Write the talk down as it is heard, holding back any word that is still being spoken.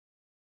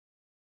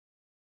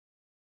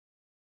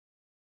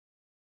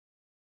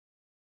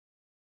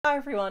Hi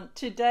everyone,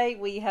 today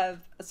we have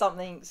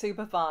something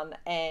super fun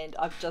and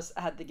I've just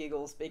had the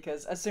giggles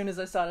because as soon as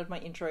I started my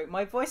intro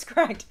my voice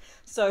cracked,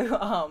 so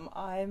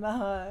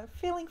I'm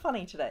feeling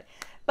funny today.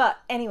 But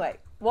anyway,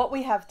 what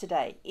we have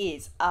today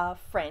is a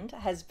friend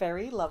has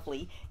very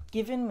lovely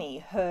given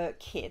me her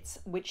kits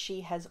which she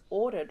has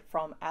ordered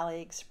from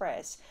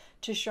Aliexpress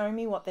to show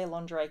me what their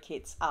lingerie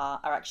kits are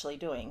actually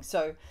doing.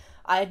 So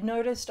I had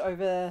noticed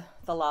over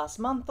the last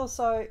month or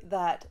so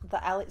that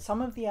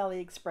some of the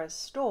AliExpress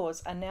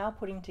stores are now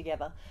putting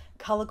together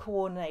color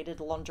coordinated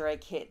lingerie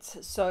kits.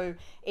 So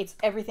it's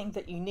everything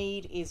that you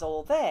need is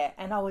all there.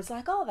 And I was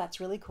like, oh, that's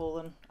really cool.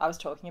 And I was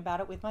talking about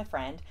it with my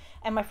friend,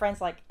 and my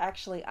friend's like,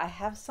 actually, I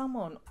have some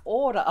on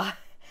order.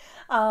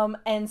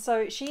 And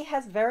so she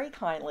has very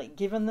kindly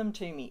given them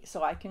to me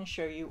so I can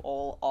show you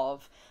all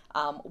of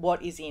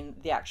what is in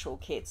the actual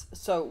kits.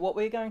 So what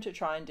we're going to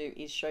try and do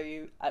is show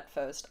you at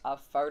first a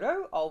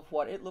photo of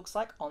what it looks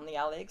like on the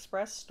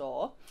AliExpress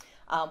store.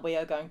 We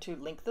are going to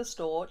link the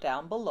store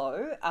down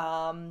below.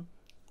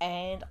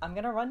 And I'm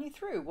going to run you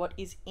through what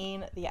is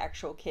in the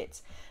actual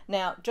kits.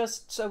 Now,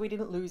 just so we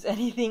didn't lose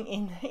anything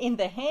in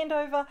the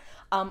handover,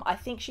 I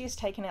think she has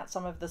taken out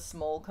some of the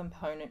small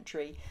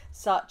componentry,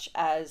 such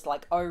as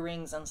like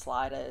O-rings and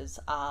sliders,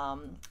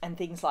 and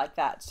things like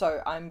that.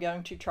 So I'm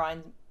going to try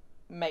and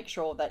make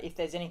sure that if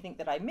there's anything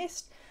that I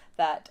missed,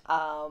 that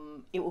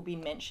it will be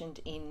mentioned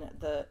in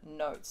the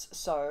notes.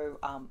 So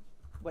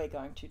we're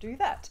going to do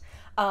that.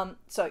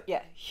 So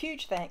yeah,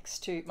 huge thanks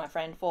to my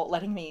friend for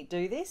letting me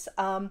do this.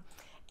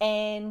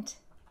 And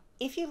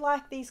if you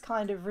like these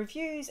kind of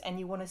reviews and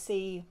you want to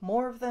see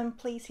more of them,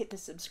 please hit the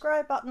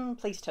subscribe button,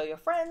 please tell your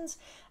friends,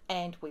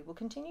 and we will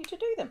continue to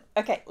do them.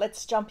 Okay,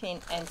 let's jump in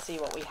and see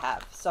what we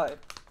have. So,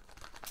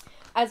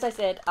 as I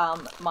said,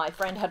 my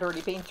friend had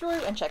already been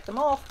through and checked them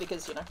off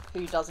because, you know,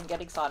 who doesn't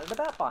get excited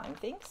about buying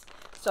things?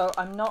 So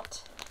I'm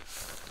not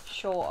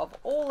sure of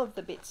all of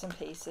the bits and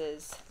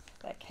pieces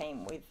that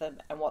came with them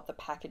and what the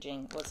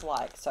packaging was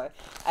like. So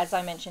as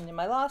I mentioned in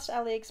my last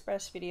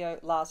AliExpress video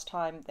last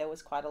time, there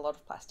was quite a lot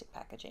of plastic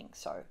packaging,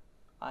 so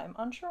I'm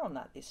unsure on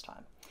that this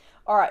time.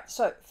 Alright,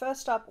 so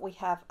first up we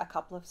have a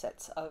couple of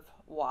sets of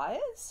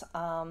wires.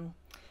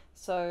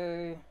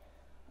 So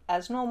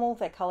as normal,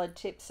 they're coloured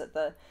tips at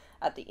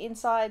the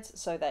insides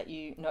so that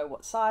you know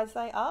what size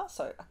they are.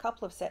 So a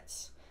couple of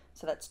sets,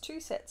 so that's 2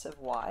 sets of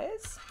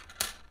wires.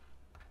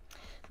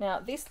 Now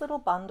this little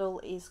bundle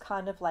is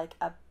kind of like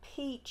a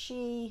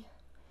peachy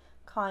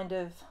kind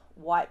of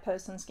white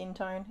person skin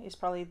tone is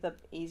probably the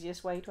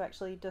easiest way to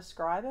actually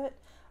describe it.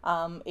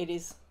 It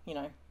is, you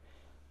know,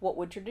 what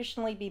would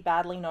traditionally be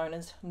badly known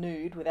as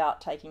nude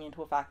without taking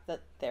into effect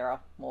that there are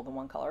more than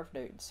one colour of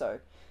nude. So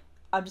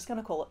I'm just going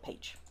to call it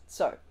peach.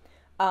 So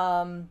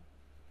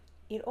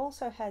it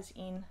also has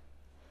in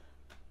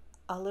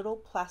a little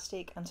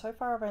plastic, and so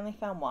far I've only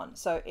found one.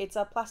 So it's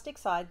a plastic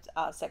side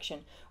section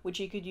which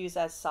you could use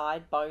as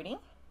side boning.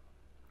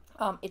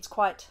 It's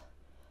quite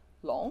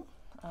long,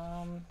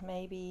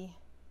 maybe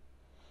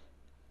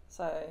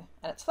so,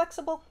 and it's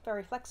flexible,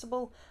 very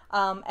flexible,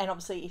 and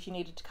obviously if you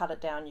needed to cut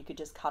it down you could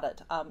just cut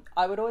it.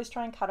 I would always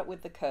try and cut it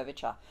with the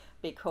curvature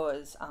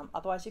because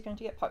otherwise you're going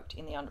to get poked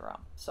in the underarm.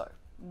 So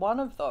one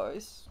of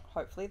those,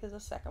 hopefully there's a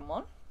second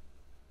one.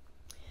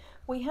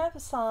 We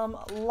have some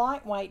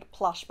lightweight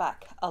plush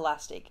back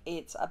elastic.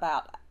 It's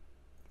about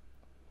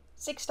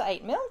 6 to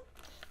 8 mil.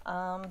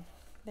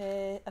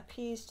 There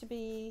appears to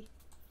be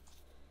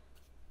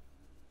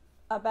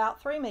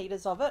about 3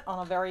 meters of it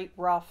on a very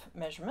rough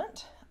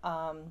measurement.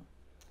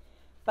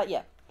 But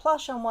yeah,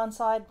 plush on one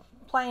side,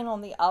 plain on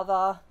the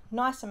other,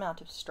 nice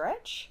amount of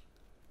stretch.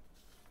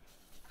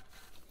 I'm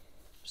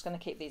just going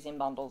to keep these in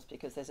bundles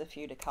because there's a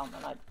few to come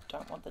and I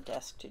don't want the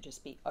desk to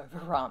just be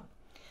overrun.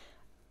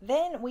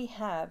 Then we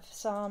have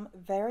some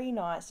very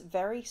nice,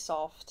 very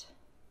soft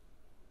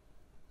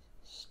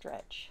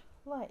stretch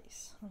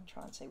lace. Let me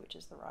try and see which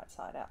is the right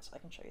side out so I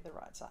can show you the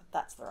right side.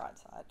 That's the right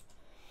side.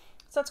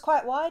 So it's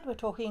quite wide. We're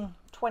talking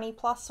 20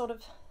 plus sort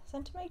of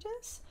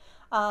centimeters.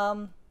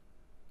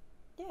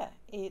 Yeah,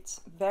 it's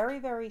very,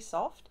 very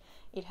soft.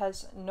 It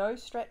has no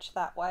stretch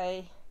that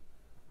way.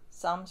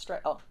 Some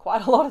stretch, oh,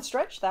 quite a lot of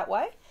stretch that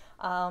way.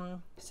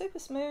 Super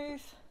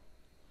smooth.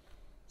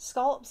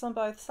 Scallops on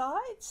both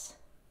sides.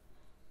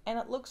 And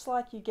it looks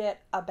like you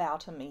get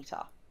about a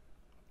meter.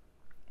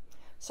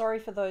 Sorry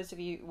for those of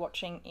you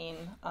watching in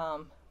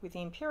with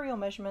the imperial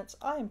measurements.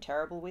 I am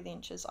terrible with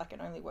inches. I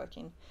can only work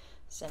in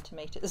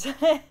centimeters.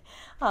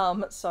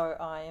 So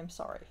I am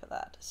sorry for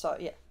that. So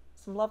yeah,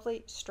 some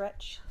lovely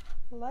stretch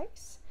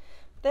lace.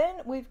 Then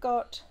we've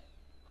got,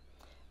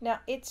 now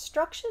it's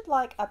structured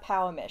like a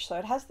power mesh. So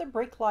it has the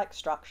brick-like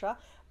structure,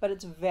 but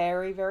it's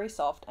very, very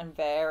soft and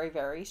very,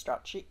 very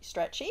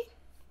stretchy.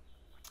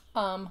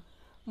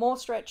 More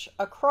stretch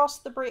across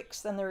the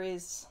bricks than there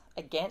is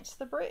against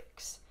the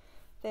bricks.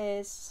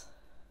 There's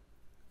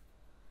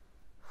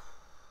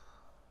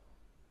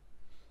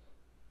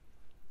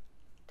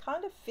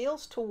kind of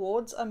feels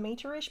towards a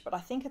meter-ish, but I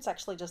think it's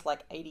actually just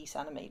like 80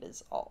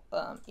 centimeters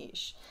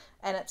ish,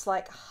 and it's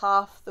like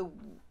half the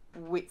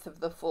width of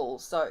the full,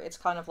 so it's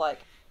kind of like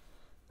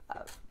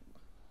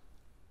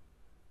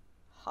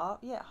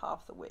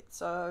half the width.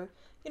 So,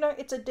 you know,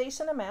 it's a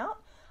decent amount.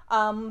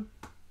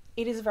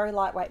 It is a very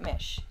lightweight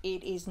mesh.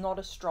 It is not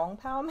a strong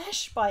power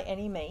mesh by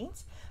any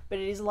means, but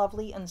it is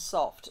lovely and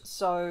soft.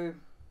 So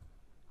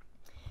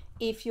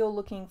if you're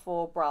looking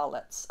for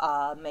bralettes,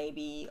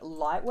 maybe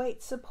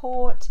lightweight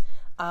support,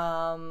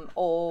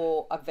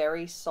 or a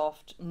very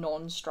soft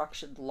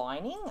non-structured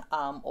lining,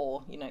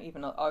 or, you know,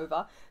 even an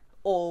over,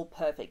 all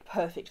perfect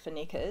for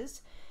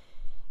knickers.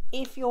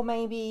 If you're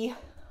maybe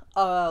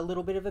a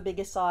little bit of a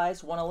bigger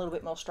size, want a little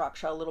bit more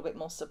structure, a little bit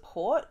more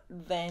support,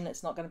 then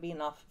it's not going to be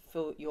enough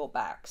for your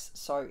backs.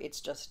 So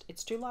it's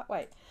too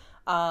lightweight.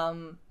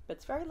 But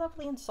it's very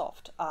lovely and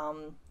soft.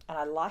 And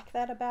I like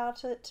that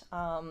about it.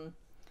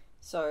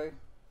 So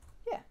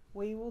yeah,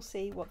 we will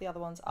see what the other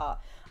ones are.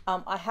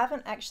 I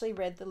haven't actually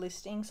read the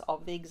listings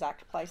of the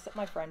exact place that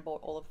my friend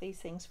bought all of these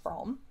things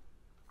from.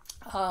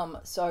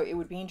 So it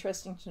would be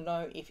interesting to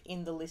know if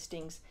in the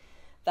listings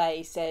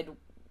they said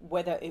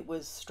whether it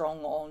was strong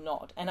or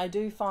not. And I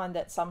do find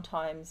that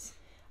sometimes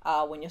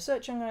when you're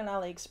searching on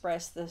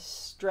AliExpress, the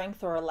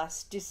strength or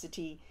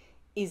elasticity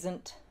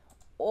isn't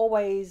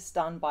always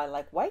done by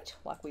like weight,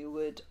 like we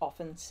would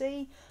often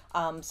see.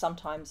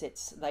 Sometimes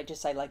they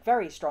just say like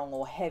very strong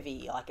or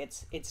heavy, like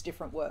it's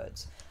different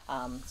words.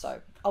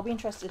 So I'll be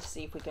interested to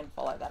see if we can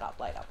follow that up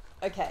later.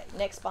 Okay,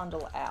 next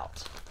bundle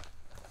out.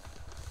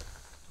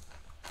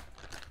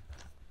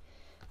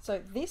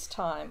 So this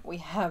time we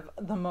have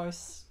the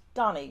most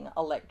stunning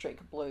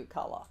electric blue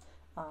color.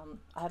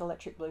 I had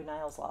electric blue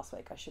nails last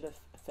week. I should have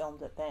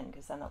filmed it then,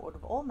 because then it would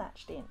have all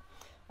matched in.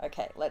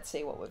 Okay, let's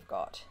see what we've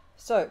got.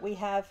 So we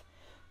have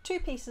 2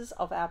 pieces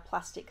of our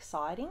plastic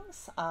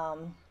sidings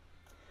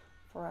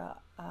for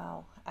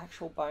our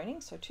actual boning.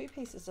 So 2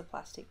 pieces of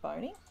plastic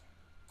boning.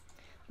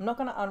 I'm not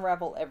going to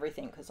unravel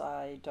everything because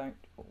I don't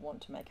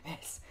want to make a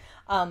mess.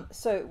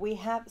 So we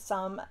have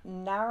some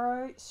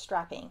narrow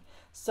strapping.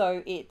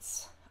 So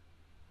it's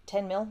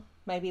 10 mil,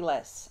 maybe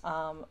less,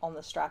 on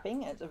the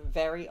strapping. It's a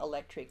very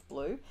electric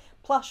blue.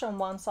 Plush on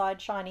one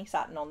side, shiny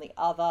satin on the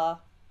other.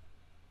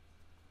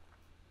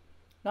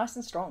 Nice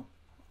and strong,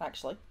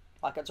 actually.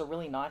 Like, it's a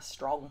really nice,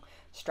 strong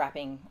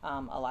strapping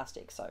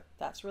elastic. So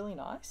that's really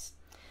nice.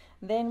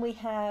 Then we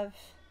have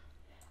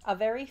a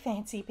very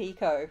fancy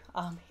picot.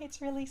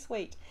 It's really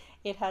sweet.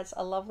 It has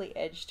a lovely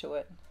edge to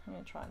it. I'm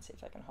going to try and see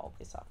if I can hold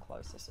this up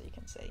closer so you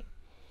can see.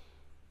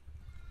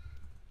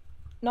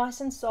 Nice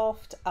and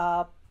soft.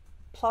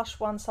 Plush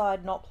one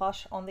side, not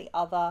plush on the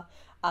other.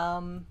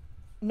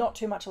 Not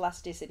too much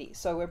elasticity.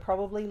 So we're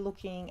probably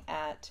looking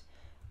at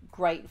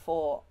great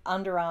for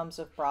underarms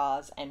of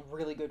bras and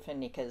really good for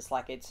knickers.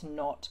 Like, it's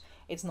not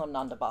an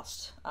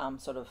underbust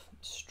sort of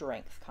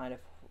strength kind of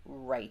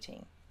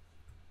rating.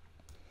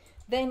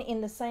 Then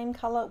in the same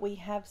color we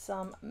have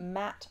some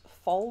matte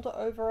fold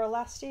over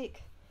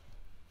elastic.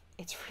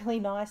 It's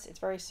really nice. It's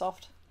very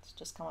soft. It's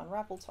just come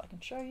unraveled so I can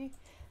show you.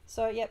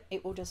 So yep,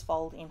 it will just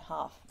fold in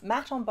half.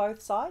 Matte on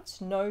both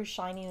sides, no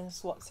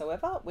shininess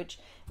whatsoever, which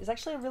is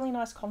actually a really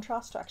nice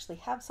contrast to actually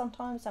have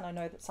sometimes. And I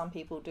know that some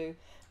people do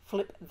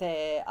flip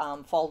their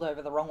fold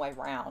over the wrong way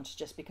round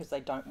just because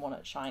they don't want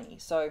it shiny.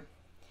 So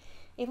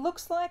it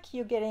looks like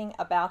you're getting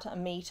about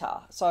 1 meter.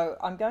 So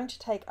I'm going to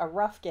take a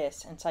rough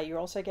guess and say you're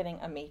also getting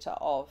 1 meter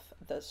of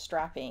the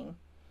strapping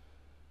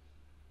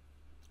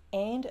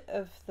and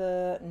of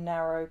the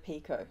narrow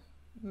picot.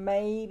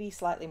 Maybe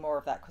slightly more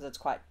of that because it's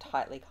quite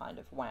tightly kind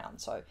of wound.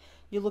 So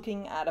you're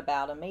looking at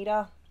about 1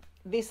 meter.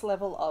 This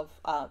level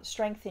of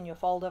strength in your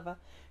fold over,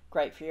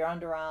 great for your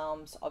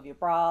underarms, of your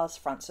bras,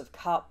 fronts of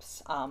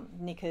cups,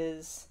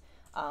 knickers,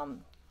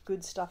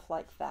 good stuff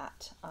like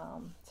that.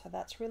 So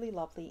that's really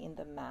lovely in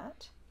the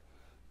matte.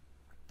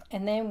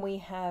 And then we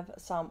have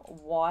some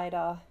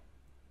wider,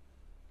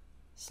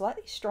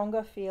 slightly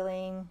stronger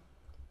feeling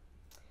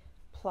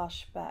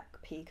plush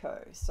back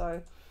picot.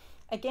 So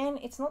again,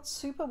 it's not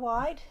super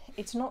wide,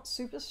 it's not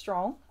super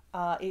strong.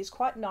 It is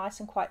quite nice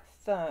and quite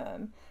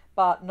firm,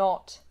 but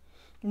not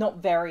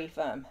very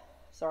firm.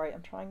 Sorry,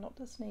 I'm trying not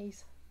to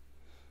sneeze.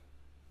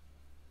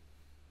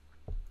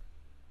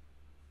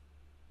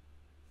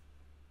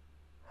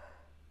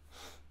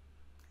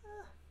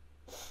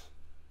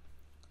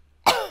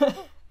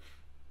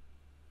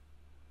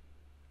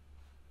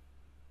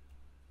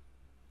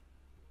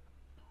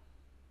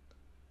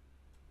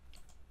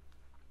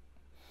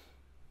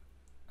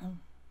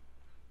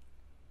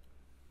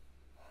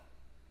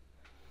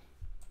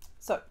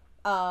 So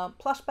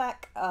plush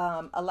back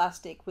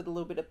elastic with a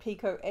little bit of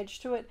picot edge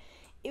to it.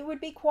 It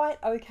would be quite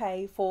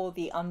okay for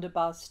the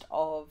underbust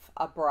of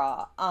a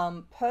bra.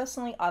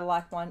 Personally, I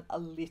like mine a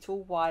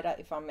little wider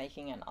if I'm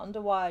making an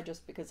underwire,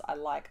 just because I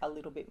like a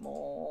little bit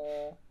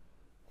more,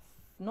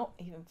 not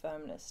even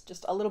firmness,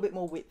 just a little bit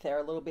more width there,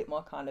 a little bit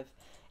more kind of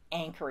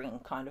anchoring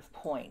kind of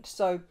point.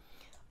 So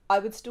I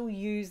would still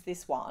use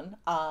this one,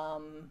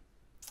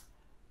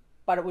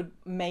 but it would,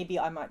 maybe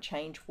I might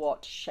change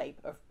what shape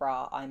of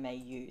bra I may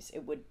use.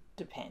 It would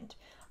depend.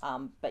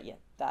 But yeah,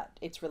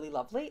 it's really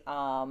lovely.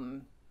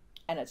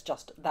 And it's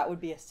just, that would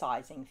be a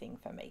sizing thing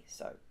for me.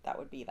 So that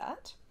would be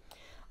that.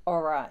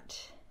 All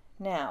right,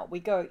 now we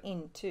go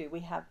into,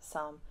 we have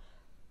some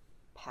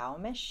power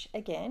mesh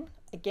again.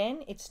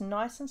 Again, it's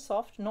nice and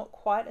soft, not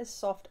quite as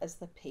soft as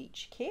the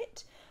peach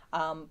kit,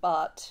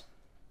 but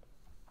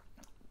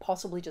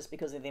possibly just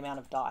because of the amount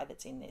of dye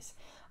that's in this.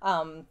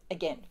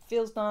 Again,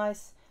 feels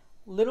nice,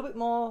 a little bit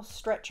more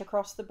stretch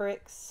across the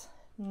bricks,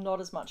 not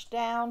as much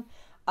down.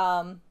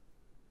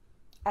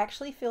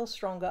 Actually feels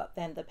stronger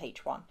than the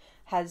peach one.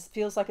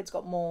 Feels like it's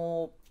got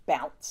more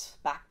bounce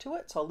back to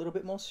it, so a little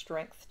bit more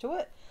strength to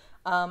it.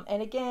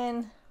 And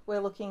again,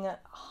 we're looking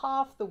at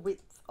half the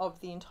width of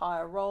the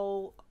entire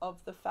roll of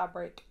the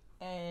fabric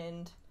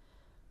and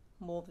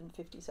more than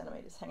 50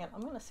 centimeters. Hang on,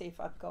 I'm going to see if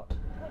I've got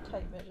my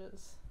tape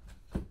measures.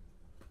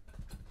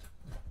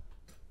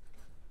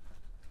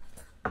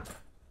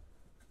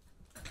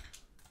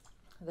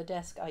 The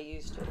desk I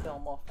use to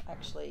film off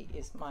actually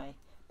is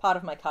part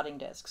of my cutting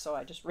desk, so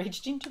I just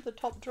reached into the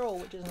top drawer,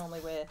 which is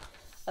normally where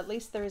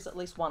there is at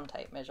least one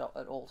tape measure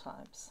at all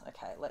times.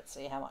 Okay, let's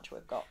see how much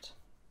we've got.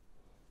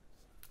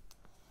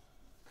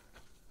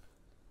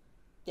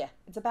 Yeah,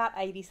 it's about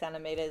 80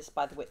 centimeters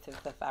by the width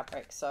of the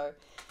fabric. So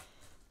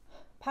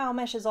power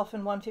mesh is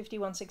often 150,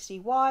 160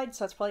 wide,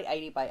 so it's probably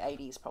 80 by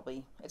 80 is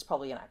it's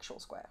probably an actual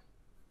square,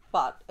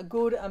 but a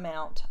good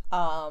amount.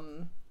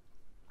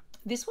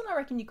 This one I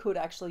reckon you could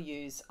actually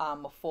use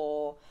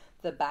for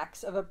the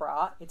backs of a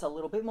bra. It's a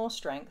little bit more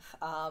strength.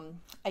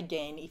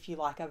 Again, if you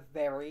like a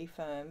very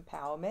firm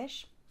power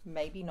mesh,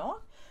 maybe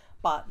not,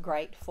 but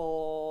great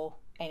for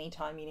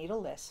anytime you need a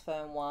less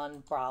firm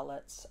one.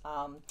 Bralettes,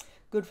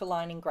 good for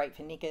lining, great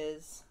for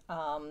knickers.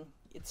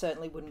 It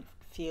certainly wouldn't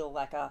feel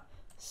like a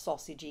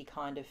sausagey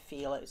kind of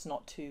feel. It's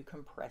not too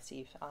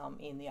compressive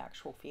in the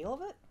actual feel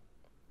of it.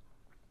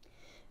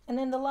 And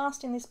then the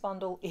last in this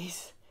bundle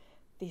is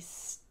this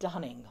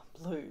stunning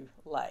blue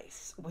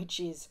lace, which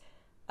is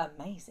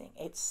amazing.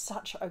 It's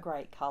such a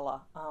great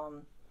color.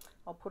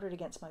 I'll put it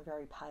against my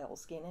very pale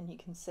skin and you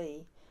can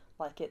see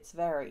like it's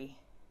very,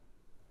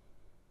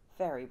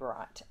 very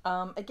bright.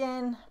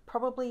 Again,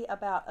 probably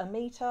about a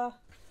meter.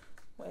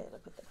 Where did I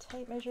put the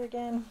tape measure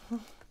again?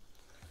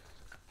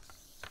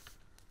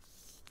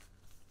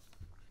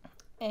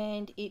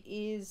 And it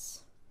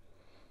is,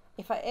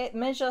 if I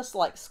measure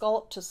like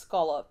scallop to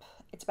scallop,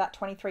 it's about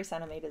 23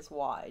 centimeters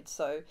wide.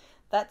 So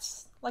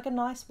that's like a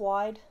nice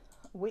wide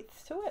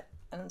width to it,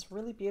 and it's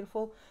really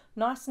beautiful.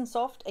 Nice and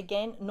soft.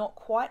 Again, not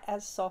quite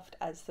as soft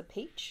as the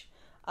peach.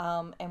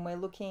 And we're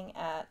looking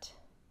at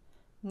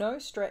no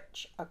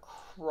stretch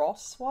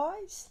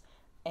acrosswise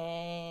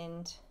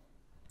and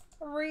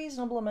a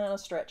reasonable amount of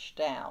stretch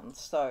down.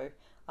 So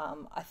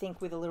I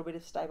think with a little bit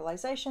of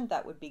stabilization,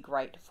 that would be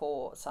great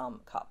for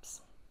some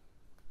cups.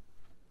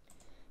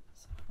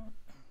 So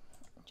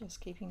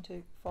just keeping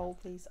to fold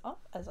these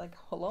up as I go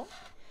along.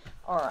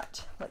 All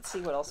right, let's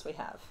see what else we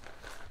have.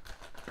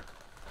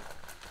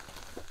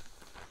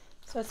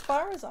 So as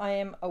far as I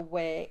am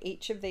aware,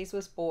 each of these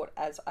was bought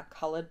as a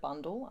colored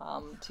bundle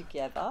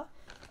together.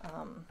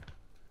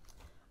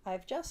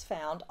 I've just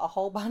found a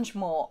whole bunch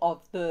more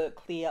of the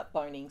clear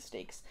boning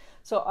sticks.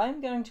 So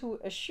I'm going to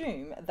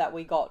assume that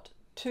we got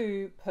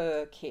 2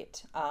 per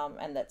kit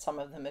and that some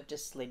of them have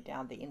just slid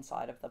down the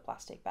inside of the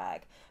plastic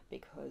bag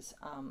because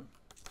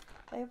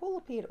they have all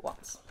appeared at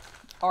once.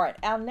 All right,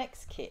 our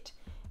next kit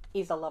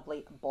is a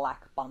lovely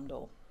black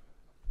bundle,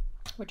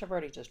 which I've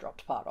already just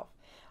dropped part of.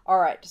 All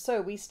right,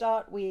 so we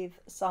start with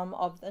some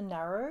of the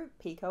narrow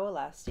picot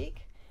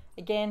elastic.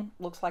 Again,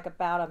 looks like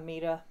about a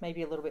meter,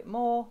 maybe a little bit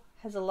more.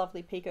 Has a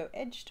lovely picot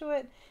edge to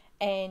it,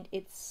 and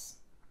it's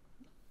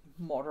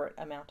moderate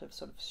amount of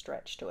sort of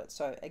stretch to it.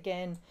 So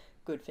again,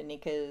 good for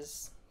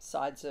knickers,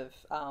 sides of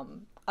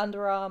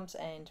underarms,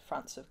 and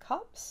fronts of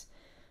cups.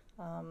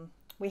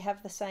 We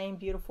have the same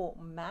beautiful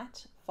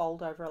matte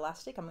fold over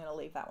elastic. I'm going to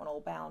leave that one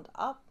all bound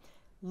up.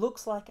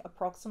 Looks like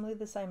approximately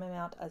the same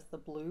amount as the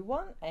blue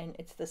one, and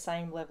it's the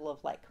same level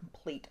of like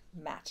complete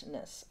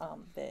matteness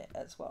there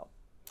as well.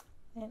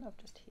 And I've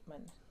just hit my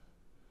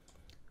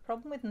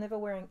problem with never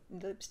wearing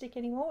lipstick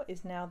anymore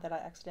is now that I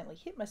accidentally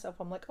hit myself,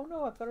 I'm like, oh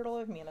no, I've got it all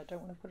over me and I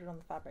don't want to put it on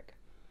the fabric.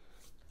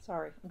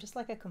 Sorry, I'm just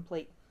like a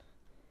complete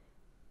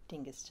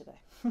dingus today.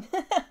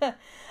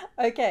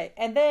 Okay,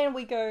 and then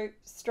we go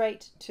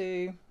straight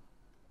to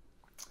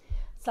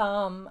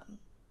some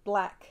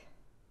black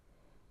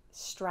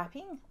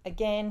strapping.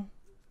 Again,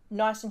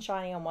 nice and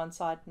shiny on one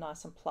side,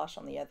 nice and plush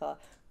on the other.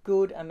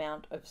 Good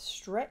amount of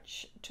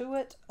stretch to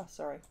it. Oh,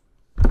 sorry.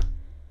 I'm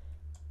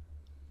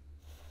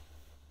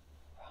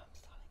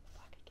starting the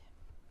black again.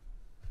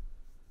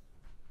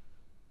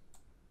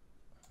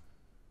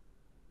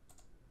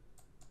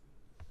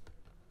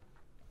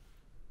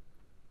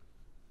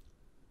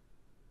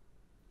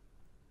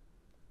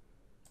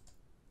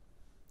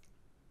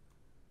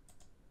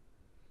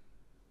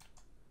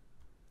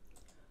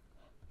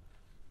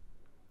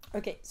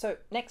 Okay, so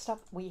next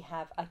up we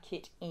have a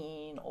kit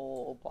in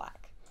all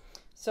black.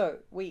 So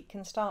we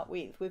can start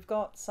with, we've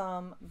got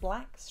some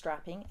black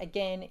strapping.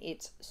 Again,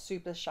 it's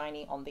super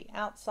shiny on the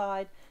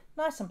outside,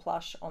 nice and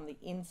plush on the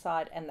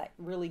inside, and that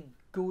really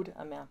good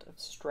amount of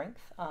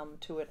strength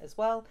to it as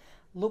well.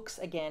 Looks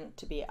again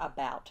to be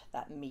about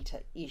that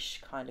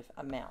meter-ish kind of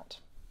amount.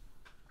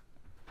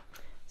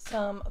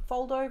 Some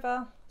fold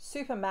over,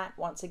 super matte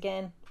once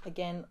again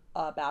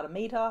about a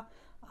meter.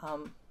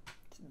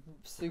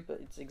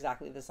 It's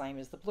exactly the same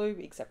as the blue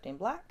except in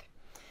black.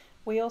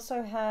 We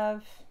also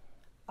have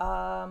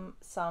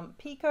some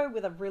Pico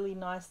with a really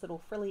nice little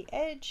frilly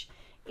edge.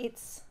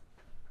 It's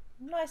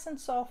nice and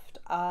soft,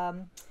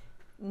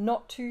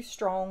 not too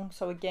strong.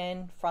 So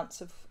again,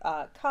 fronts of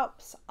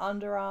cups,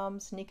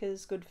 underarms,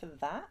 knickers, good for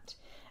that.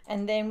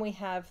 And then we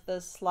have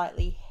the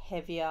slightly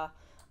heavier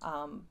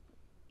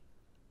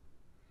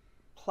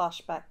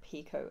plush back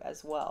Pico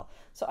as well.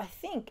 So I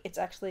think it's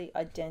actually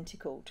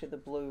identical to the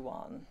blue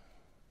one.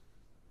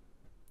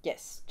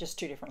 Yes, just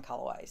two different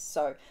colorways.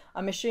 So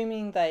I'm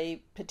assuming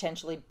they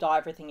potentially dye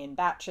everything in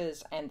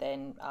batches and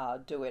then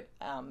do it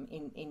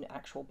in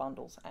actual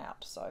bundles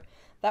out. So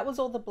that was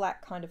all the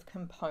black kind of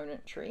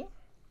componentry.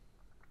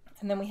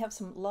 And then we have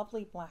some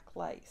lovely black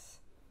lace,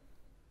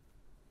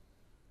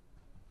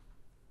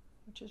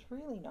 which is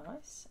really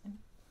nice. And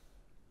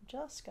I'm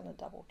just going to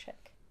double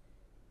check.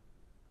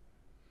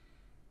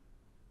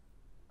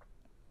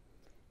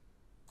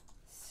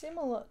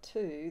 Similar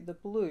to the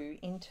blue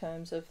in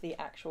terms of the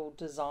actual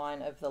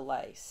design of the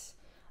lace.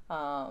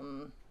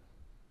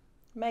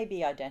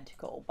 Maybe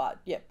identical, but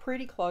yeah,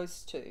 pretty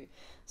close to.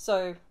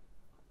 So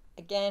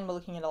again, we're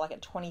looking at like a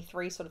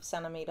 23 sort of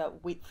centimeter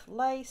width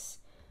lace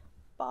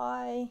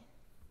by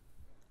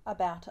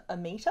about a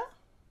meter.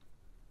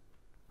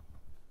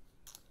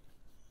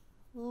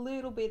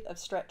 Little bit of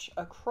stretch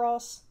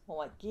across, or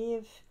like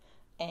give,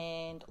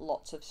 and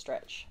lots of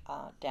stretch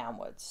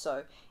downwards.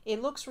 So it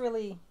looks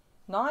really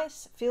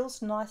nice,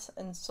 feels nice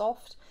and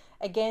soft.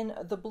 Again,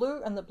 the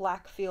blue and the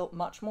black feel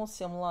much more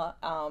similar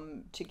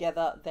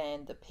together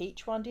than the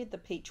peach one did. The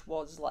peach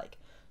was like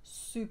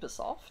super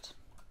soft.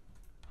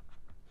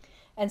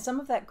 And some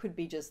of that could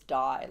be just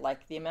dye,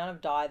 like the amount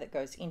of dye that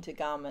goes into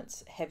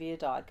garments, heavier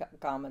dye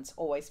garments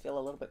always feel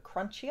a little bit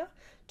crunchier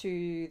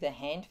to the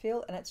hand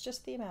feel, and it's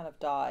just the amount of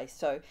dye.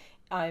 So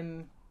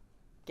I'm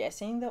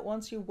guessing that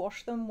once you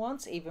wash them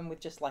once, even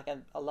with just like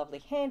a lovely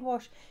hand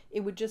wash,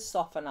 it would just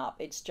soften up.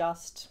 It's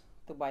just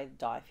the way the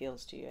dye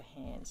feels to your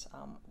hands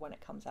when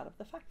it comes out of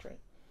the factory.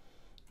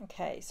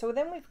 Okay, so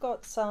then we've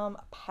got some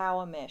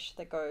power mesh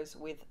that goes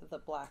with the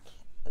black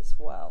as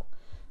well.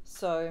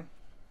 So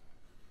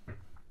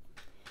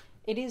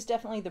it is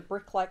definitely the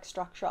brick-like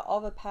structure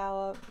of a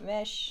power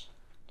mesh.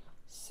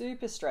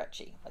 Super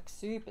stretchy, like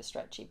super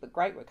stretchy, but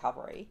great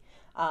recovery.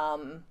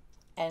 And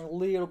a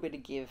little bit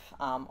of give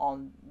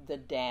on the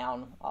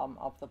down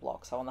of the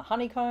block. So on the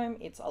honeycomb,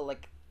 it's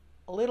like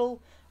a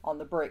little. On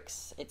the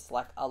bricks, it's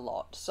like a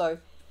lot. So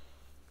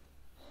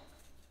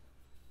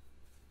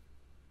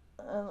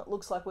it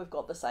looks like we've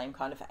got the same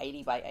kind of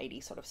 80 by 80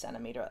 sort of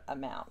centimeter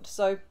amount.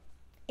 So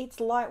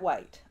it's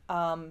lightweight.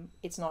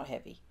 It's not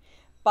heavy,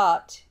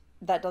 but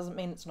that doesn't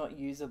mean it's not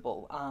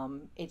usable.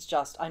 It's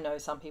just, I know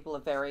some people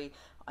are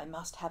I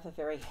must have a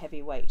very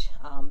heavyweight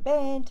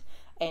band,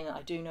 and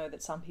I do know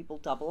that some people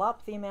double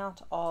up the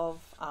amount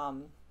of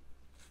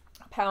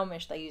power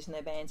mesh they use in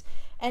their bands.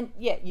 And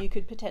yeah, you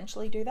could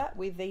potentially do that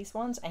with these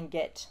ones and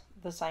get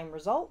the same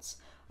results.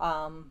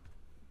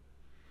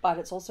 But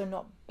it's also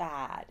not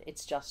bad.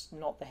 It's just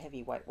not the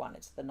heavyweight one.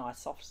 It's the nice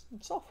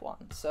soft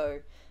one. So,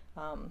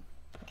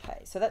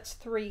 okay, so that's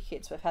 3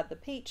 kits. We've had the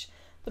peach,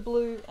 the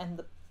blue, and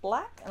the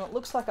black, and it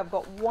looks like I've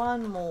got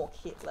one more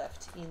kit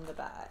left in the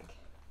bag.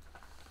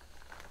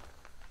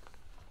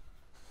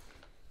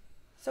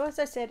 So as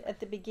I said at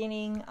the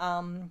beginning,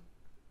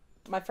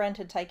 my friend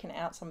had taken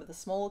out some of the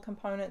smaller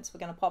components. We're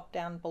going to pop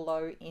down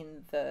below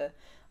in the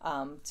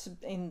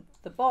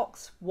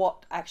box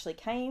what actually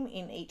came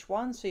in each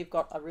one, so you've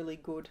got a really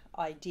good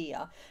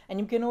idea. And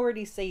you can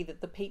already see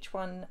that the peach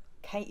one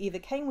either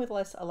came with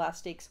less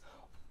elastics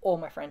or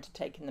my friend had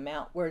taken them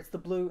out, whereas the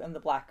blue and the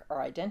black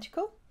are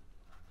identical.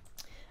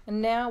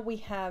 And now we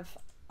have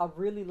a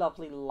really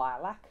lovely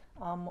lilac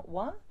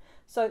one.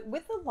 So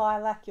with the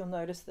lilac, you'll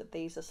notice that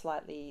these are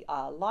slightly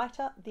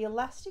lighter. The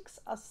elastics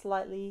are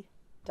slightly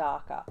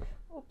darker.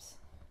 Oops.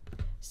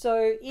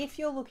 So if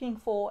you're looking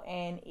for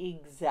an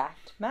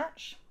exact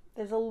match,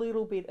 there's a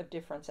little bit of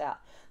difference out.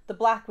 The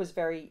black was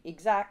very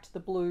exact, the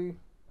blue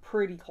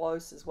pretty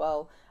close as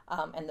well,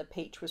 and the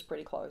peach was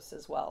pretty close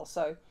as well.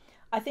 So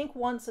I think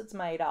once it's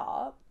made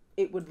up,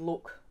 it would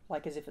look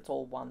like as if it's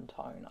all one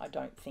tone. I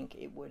don't think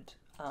it would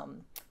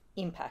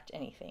impact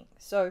anything.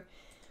 So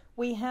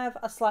we have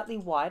a slightly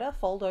wider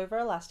fold over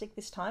elastic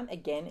this time.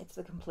 Again, it's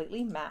the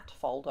completely matte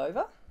fold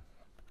over.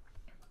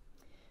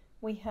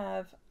 We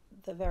have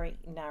the very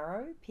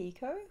narrow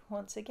Pico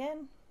once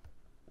again.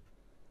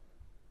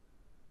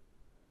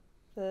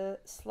 The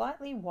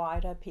slightly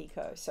wider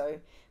Pico. So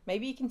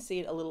maybe you can see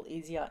it a little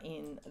easier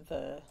in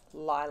the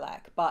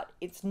lilac, but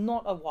it's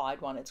not a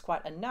wide one. It's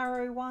quite a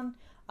narrow one.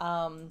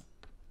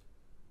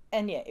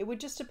 And yeah, it would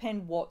just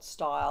depend what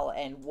style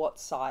and what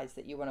size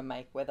that you want to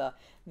make, whether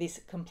this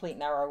complete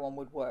narrow one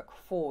would work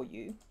for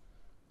you.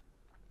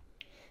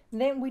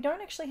 Then we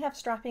don't actually have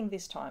strapping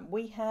this time.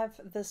 We have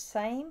the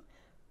same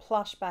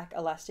plush back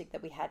elastic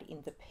that we had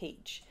in the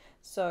peach.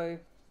 So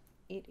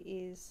it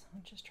is,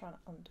 I'm just trying to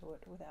undo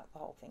it without the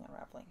whole thing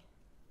unraveling.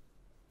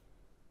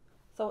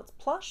 So it's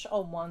plush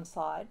on one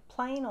side,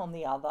 plain on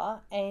the other,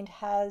 and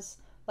has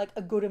like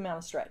a good amount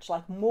of stretch,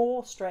 like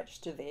more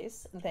stretch to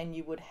this than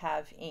you would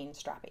have in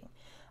strapping.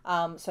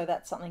 So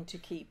that's something to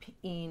keep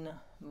in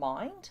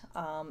mind,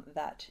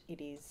 that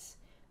it is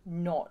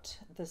not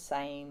the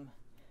same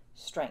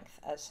strength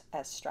as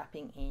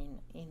strapping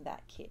in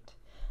that kit.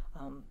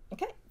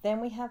 Okay, then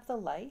we have the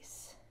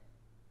lace.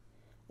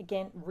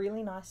 Again,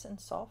 really nice and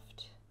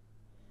soft.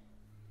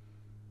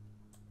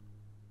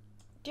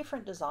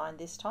 Different design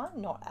this time,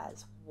 not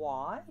as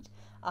wide.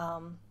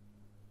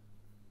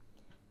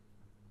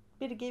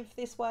 Bit of give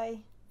this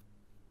way,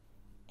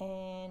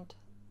 and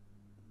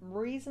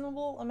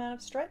reasonable amount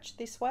of stretch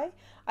this way.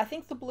 I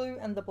think the blue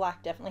and the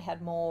black definitely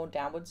had more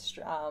downward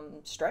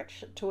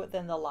stretch to it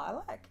than the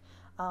lilac,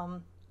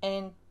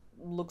 and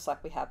looks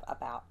like we have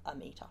about a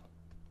meter.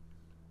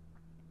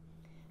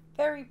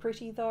 Very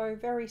pretty though,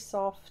 very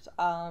soft.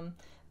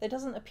 There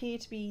doesn't appear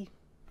to be,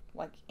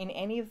 like in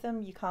any of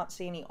them, you can't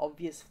see any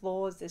obvious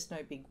flaws. There's no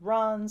big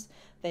runs,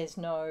 there's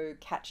no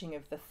catching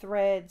of the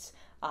threads,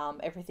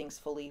 everything's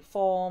fully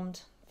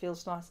formed,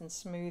 feels nice and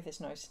smooth, there's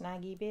no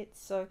snaggy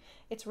bits. So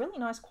it's really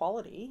nice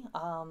quality,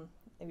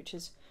 which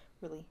is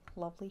really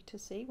lovely to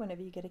see.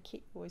 Whenever you get a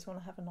kit, you always want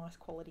to have a nice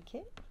quality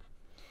kit.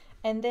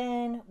 And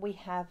then we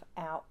have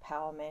our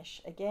power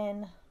mesh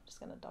again. I'm just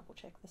going to double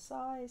check the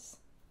size.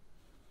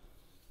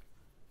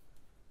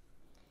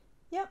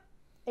 Yep,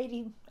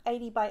 80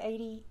 by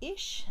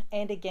 80-ish,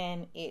 and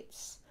again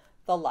it's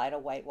the lighter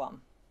weight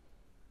one.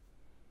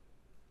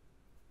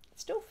 It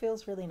still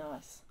feels really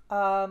nice.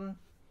 I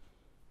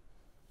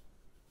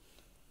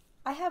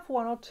have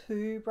one or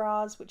two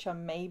bras which are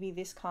maybe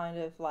this kind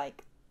of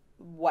like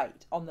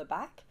weight on the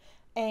back,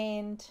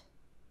 and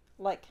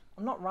like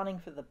I'm not running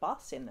for the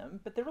bus in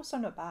them, but they're also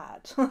not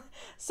bad.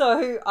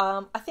 So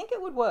I think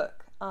it would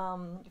work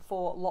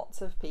for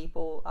lots of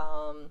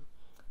people.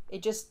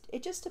 It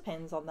just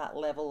depends on that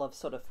level of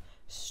sort of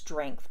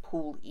strength,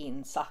 pull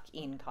in, suck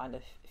in kind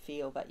of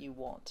feel that you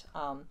want.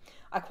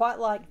 I quite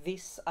like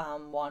this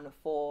one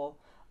for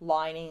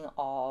lining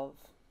of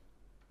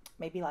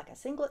maybe like a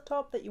singlet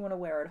top that you want to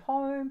wear at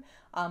home.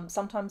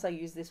 Sometimes I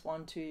use this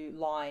one to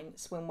line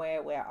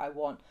swimwear where I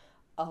want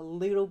a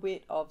little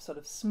bit of sort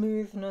of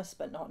smoothness,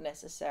 but not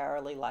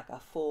necessarily like a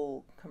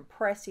full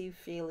compressive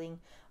feeling.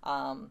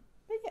 But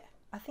yeah,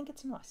 I think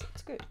it's nice.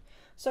 It's good.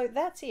 So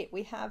that's it.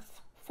 We have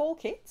 4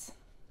 kits.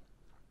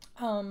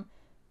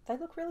 They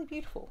look really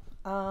beautiful.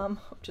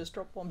 Just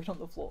dropped one bit on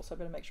the floor, so I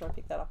better make sure I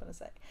pick that up in a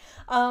sec.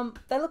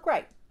 They look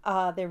great.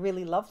 They're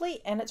really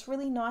lovely, and it's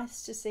really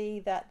nice to see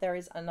that there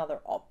is another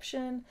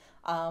option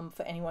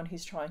for anyone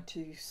who's trying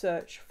to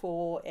search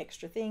for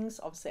extra things.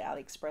 Obviously,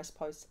 Aliexpress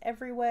posts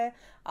everywhere.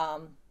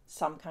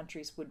 Some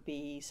countries would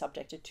be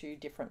subjected to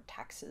different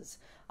taxes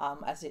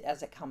as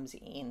it comes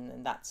in,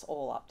 and that's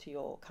all up to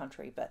your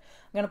country. But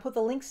I'm going to put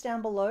the links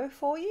down below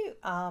for you.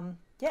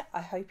 Yeah,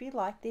 I hope you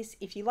like this.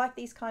 If you like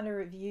these kind of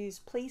reviews,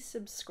 please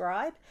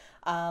subscribe,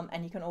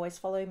 and you can always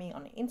follow me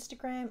on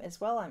Instagram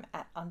as well. I'm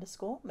at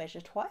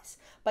 _measure_twice.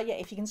 But yeah,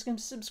 if you can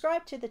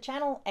subscribe to the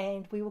channel,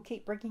 and we will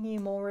keep bringing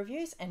you more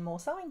reviews and more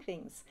sewing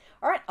things.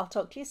 All right, I'll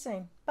talk to you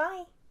soon.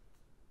 Bye.